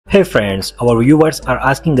Hey friends, our viewers are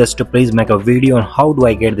asking us to please make a video on how do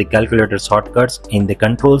I get the calculator shortcuts in the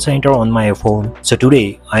control center on my iPhone. So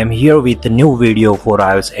today I am here with a new video for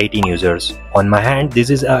iOS 18 users. On my hand, this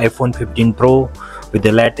is an iPhone 15 Pro with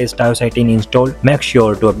the latest iOS 18 installed. Make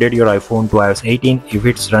sure to update your iPhone to iOS 18 if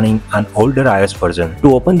it's running an older iOS version.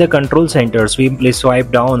 To open the control center, simply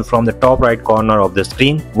swipe down from the top right corner of the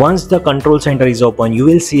screen. Once the control center is open, you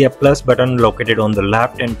will see a plus button located on the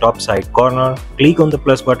left and top side corner. Click on the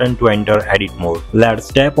plus button to enter edit mode. Let's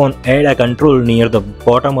tap on add a control near the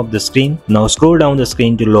bottom of the screen. Now scroll down the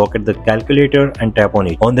screen to locate the calculator and tap on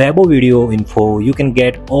it. On the above video info, you can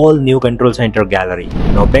get all new control center gallery.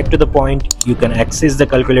 Now back to the point, you can access the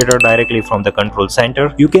calculator directly from the control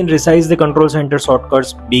center. You can resize the control center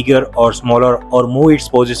shortcuts bigger or smaller or move its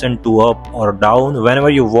position to up or down whenever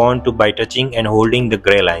you want to by touching and holding the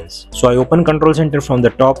gray lines. So I open control center from the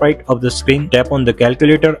top right of the screen, tap on the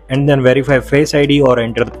calculator and then verify Face ID or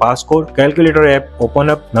enter the passcode. Calculator app open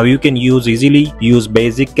up. Now you can use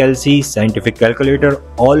basic calc, scientific calculator,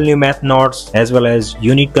 all new math nodes as well as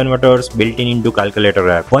unique converters built into calculator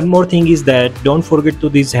app. One more thing is that don't forget to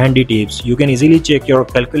these handy tips. You can easily check your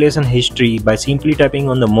calculation history by simply tapping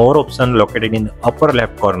on the more option located in the upper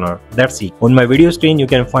left corner. That's it. On my video screen you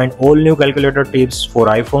can find all new calculator tips for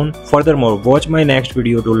iPhone. Furthermore, watch my next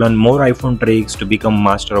video to learn more iPhone tricks to become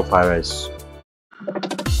master of iOS.